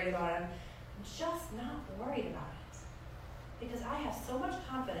are like worried about. I'm just not worried about it. Because I have so much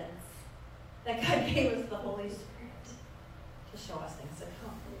confidence that God gave us the Holy Spirit to show us things to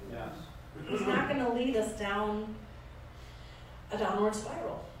come. Yes. He's not going to lead us down a downward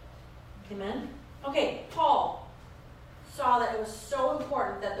spiral. Amen? Okay, Paul saw that it was so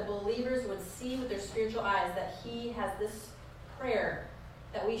important that the believers would see with their spiritual eyes that he has this prayer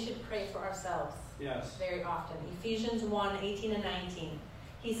that we should pray for ourselves. Yes. Very often. Ephesians 1:18-19.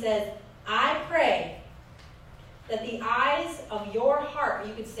 He says, I pray that the eyes of your heart,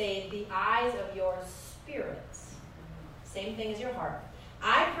 you could say the eyes of your spirit, same thing as your heart.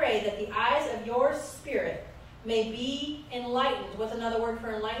 I pray that the eyes of your spirit may be enlightened. What's another word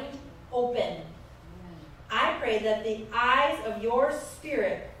for enlightened? Open. I pray that the eyes of your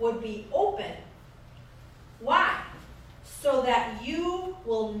spirit would be open. Why? So that you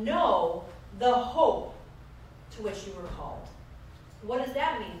will know the hope to which you were called. What does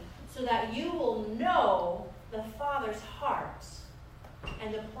that mean? So that you will know the Father's heart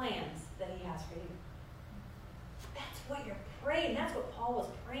and the plans that he has for you. That's what you're praying. That's what Paul was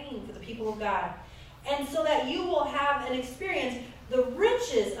praying for the people of God. And so that you will have and experience the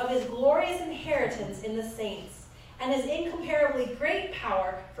riches of his glorious inheritance in the saints and his incomparably great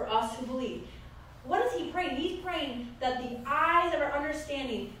power for us who believe. What is he praying? He's praying that the eyes of our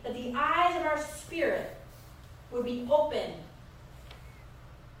understanding, that the eyes of our spirit would be open.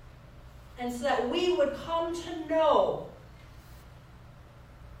 And so that we would come to know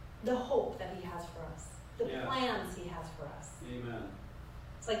the hope that he has for us, the plans he has for us. Amen.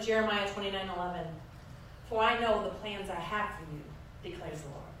 It's like Jeremiah 29:11. For I know the plans I have for you, declares the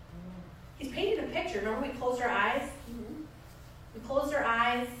Lord. He's painted a picture. Remember we closed our eyes? Mm-hmm. We closed our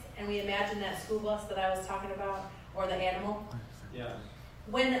eyes and we imagined that school bus that I was talking about, or the animal. Yes.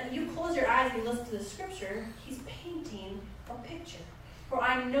 when you close your eyes and you listen to the scripture, he's painting a picture. For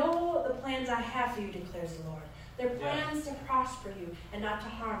I know the plans I have for you, declares the Lord. They're plans to prosper you and not to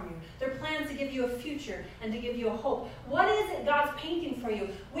harm you. They're plans to give you a future and to give you a hope. What is it God's painting for you?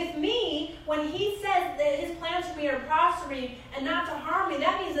 With me, when he says that his plans for me are to prosper me and not to harm me,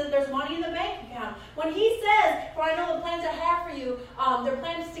 that means that there's money in the bank account. When he says, for I know the plans I have for you, they're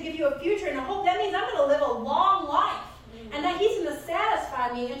plans to give you a future and a hope, that means I'm going to live a long life. And that he's going to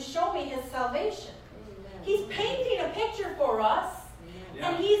satisfy me and show me his salvation. He's painting a picture for us.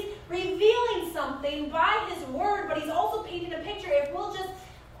 And he's revealing something by his word, but he's also painting a picture. If we'll just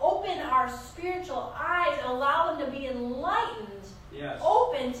open our spiritual eyes and allow them to be enlightened,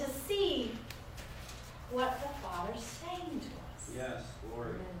 open to see what the Father's saying to us. Yes,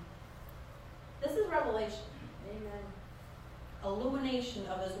 Lord. This is revelation. Amen. Illumination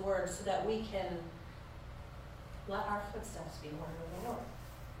of his word so that we can let our footsteps be ordered of the Lord.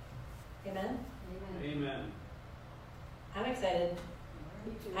 Amen? Amen. Amen. I'm excited.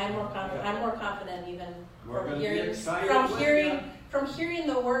 Me too. I'm more confident even We're from gonna be hearing excited with from hearing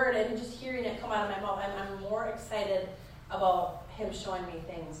the word and just hearing it come out of my mouth. I'm more excited about him showing me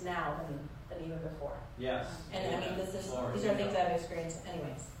things now than even before. Yes. And I mean, Glory these to are things God. I've experienced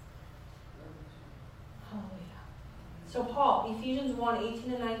anyways. Hallelujah. So Paul, Ephesians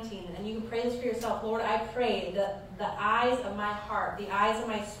 1:18-19, and you can pray this for yourself. Lord, I pray that the eyes of my heart, the eyes of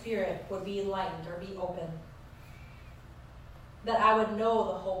my spirit would be enlightened or be open. That I would know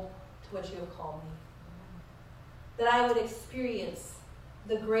the hope to which you have called me. That I would experience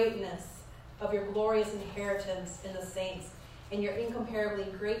the greatness of your glorious inheritance in the saints and your incomparably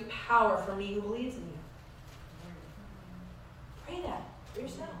great power for me who believes in you. Pray that for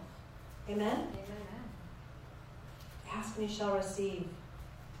yourself. Amen? Amen. Ask and you shall receive.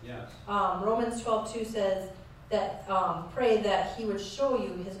 Yes. Romans 12:2 says that pray that he would show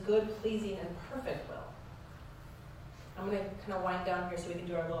you his good, pleasing, and perfect will. I'm going to kind of wind down here so we can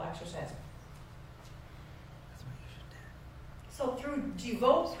do our little exercise. So through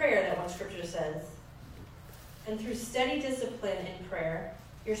devout prayer, that one scripture says, and through steady discipline in prayer,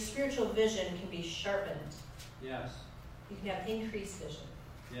 your spiritual vision can be sharpened. Yes. You can have increased vision.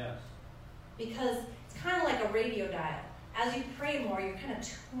 Yes. Because it's kind of like a radio dial. As you pray more, you're kind of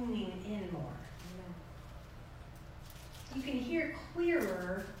tuning in more. You can hear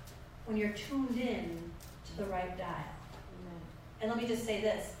clearer when you're tuned in to the right dial. And let me just say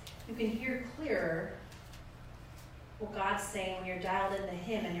this. You can hear clearer what God's saying when you're dialed into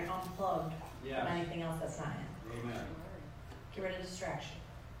him and you're unplugged Yes. from anything else that's not him. Amen. Get rid of distraction.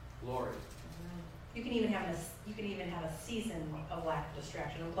 Glory. You can even have a season of lack of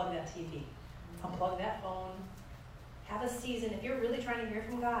distraction. Unplug that TV. Unplug that phone. Have a season. If you're really trying to hear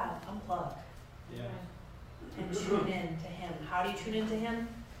from God, unplug Yes. and tune in to him. How do you tune into him?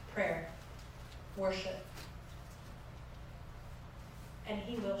 Prayer. Worship. And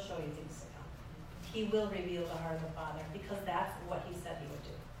he will show you things to come. He will reveal the heart of the Father because that's what he said he would do.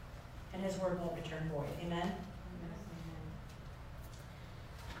 And his word won't return void. Amen?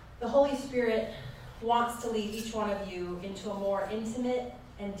 The Holy Spirit wants to lead each one of you into a more intimate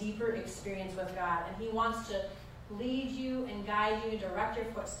and deeper experience with God. And he wants to lead you and guide you, direct your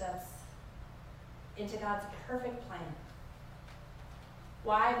footsteps into God's perfect plan.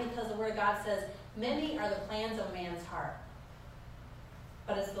 Why? Because the Word of God says, many are the plans of man's heart,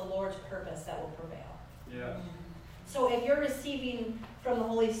 but it's the Lord's purpose that will prevail. Yes. So if you're receiving from the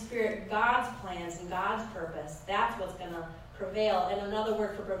Holy Spirit God's plans and God's purpose, that's what's going to prevail. And another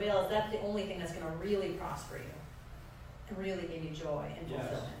word for prevail is that's the only thing that's going to really prosper you and really give you joy and Yes.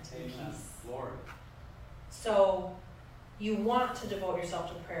 fulfillment and Amen. peace. Glory. So you want to devote yourself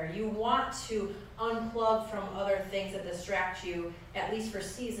to prayer. You want to unplug from other things that distract you, at least for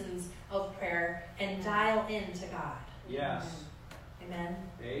seasons of prayer, and dial into God. Yes. Amen?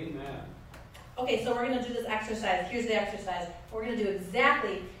 Amen. Okay, so we're going to do this exercise. Here's the exercise. We're going to do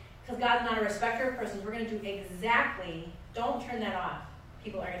exactly, because God's not a respecter of persons, we're going to do exactly, don't turn that off.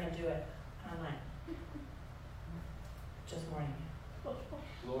 People are going to do it online. Just warning you.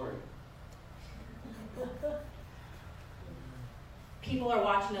 Glory. People are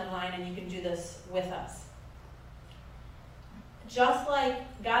watching online and you can do this with us. Just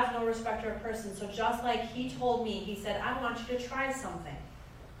like God's no respecter of persons, so just like he told me, he said, I want you to try something.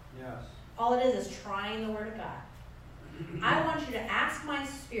 Yes. All it is trying the Word of God. I want you to ask my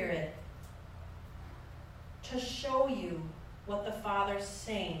Spirit to show you what the Father's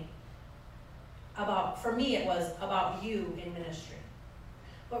saying about, for me it was about you in ministry.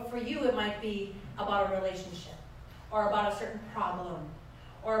 But for you it might be about a relationship, or about a certain problem,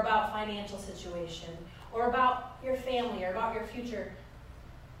 or about financial situation, or about your family, or about your future.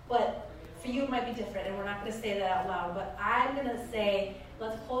 But for you, it might be different, and we're not going to say that out loud. But I'm going to say,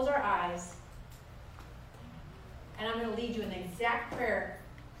 let's close our eyes, and I'm going to lead you in the exact prayer,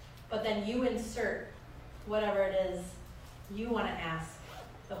 but then you insert whatever it is you want to ask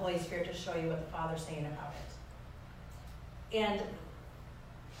the Holy Spirit to show you what the Father's saying about it. And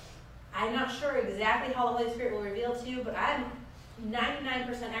I'm not sure exactly how the Holy Spirit will reveal to you, but I'm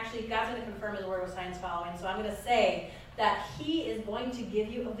 99% actually, God's going to confirm His word with signs following. So I'm going to say that He is going to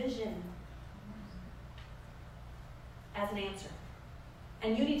give you a vision as an answer.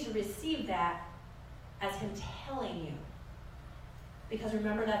 And you need to receive that as Him telling you. Because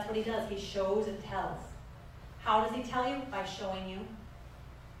remember, that's what He does. He shows and tells. How does He tell you? By showing you.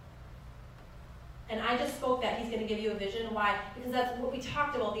 And I just spoke that He's going to give you a vision. Why? Because that's what we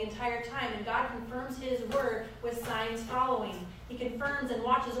talked about the entire time. And God confirms His word with signs following. He confirms and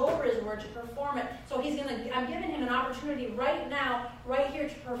watches over His word to perform it. So I'm giving Him an opportunity right now, right here,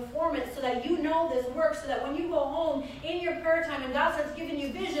 to perform it so that you know this works, so that when you go home in your prayer time and God starts giving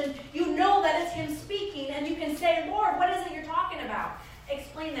you visions, you know that it's Him speaking, and you can say, Lord, what is it you're talking about?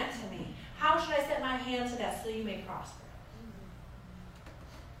 Explain that to me. How should I set my hand to that so you may prosper?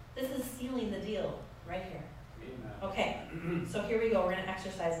 This is sealing the deal right here. Amen. Okay, so here we go. We're going to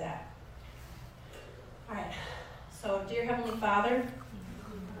exercise that. All right. So, dear Heavenly Father,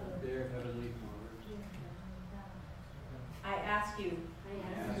 Dear Heavenly Father, I ask you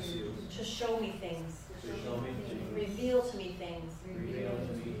I ask you to show me things, to show me things, reveal to me things reveal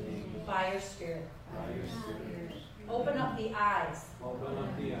to me things by your Spirit. by your Spirit. Open up the eyes Open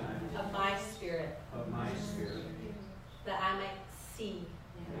up the eyes of my spirit of my spirit, that I might see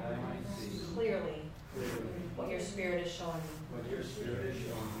that I might see clearly clearly what your Spirit is showing me. what your Spirit is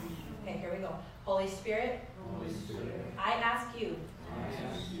showing me. Okay, here we go. Holy Spirit, Holy Spirit, I ask you, I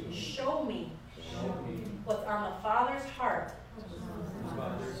ask you, show me show me what's on the Father's heart. the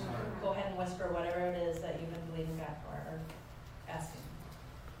Father's heart. Go ahead and whisper whatever it is that you've been believing God for or asking.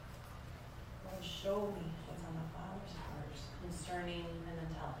 Lord, show me what's on the Father's heart concerning and then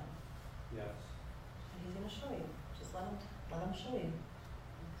tell Him. Yes. And He's going to show you. Just let him show you.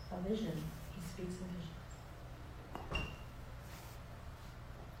 A vision. He speaks in visions.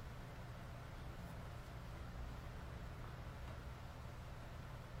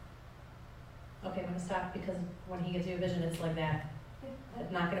 Okay, I'm going to stop because when He gives you a vision, it's like that.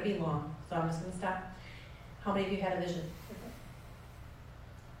 It's not going to be long, so I'm just going to stop. How many of you had a vision?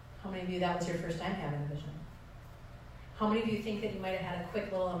 How many of you that was your first time having a vision? How many of you think that you might have had a quick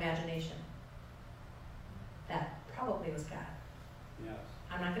little imagination? That probably was God. Yes.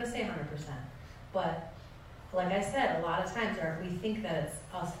 I'm not going to say 100%, but like I said, a lot of times we think that it's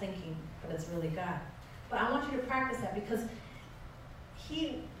us thinking, but it's really God. But I want you to practice that because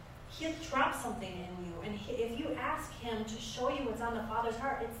He'll drop something in you, and if you ask Him to show you what's on the Father's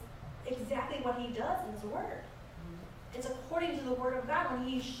heart, it's exactly what He does in His Word. It's according to the Word of God. When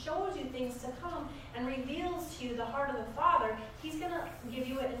He shows you things to come and reveals to you the heart of the Father, He's going to give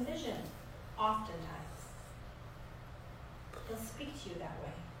you it in vision, oftentimes. He'll speak to you that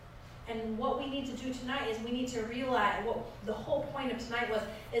way. And what we need to do tonight is we need to realize, what the whole point of tonight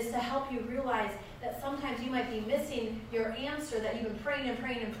is to help you realize that sometimes you might be missing your answer that you've been praying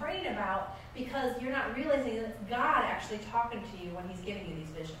about because you're not realizing that it's God actually talking to you when He's giving you these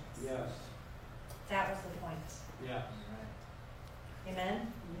visions. Yes. That was the point. Yes.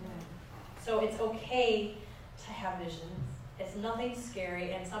 Amen? So it's okay to have visions. It's nothing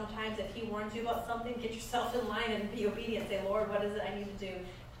scary. And sometimes if He warns you about something, get yourself in line and be obedient. Say, Lord, what is it I need to do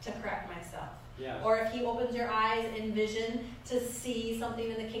to correct myself? Yes. Or if He opens your eyes in vision to see something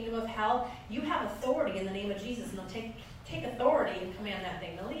in the kingdom of hell, you have authority in the name of Jesus. And take authority and command that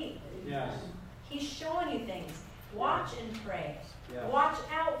thing to leave. Yes. He's showing you things. Watch and pray. Yes. Watch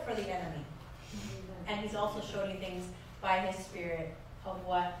out for the enemy. And He's also showing you things by His Spirit of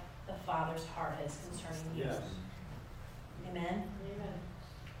what the Father's heart is concerning you. Yes. Amen?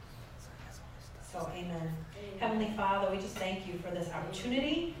 So, amen. Heavenly Father, we just thank You for this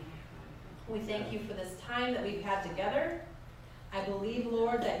opportunity. We thank You for this time that we've had together. I believe,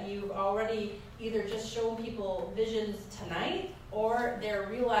 Lord, that You've already either just shown people visions tonight or they're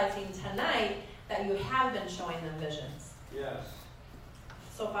realizing tonight that You have been showing them visions. Yes.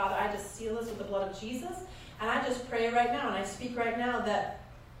 So, Father, I just seal this with the blood of Jesus, and I just pray right now, and I speak right now that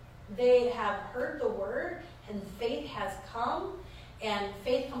they have heard the word, and faith has come, and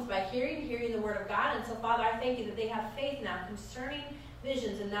faith comes by hearing the word of God. And so, Father, I thank You that they have faith now concerning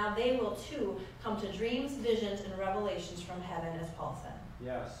visions, and now they will, too, come to dreams, visions, and revelations from heaven, as Paul said.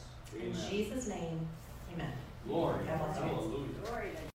 Yes. In Amen. Jesus' name, amen. Glory. God bless you. Hallelujah. Glory to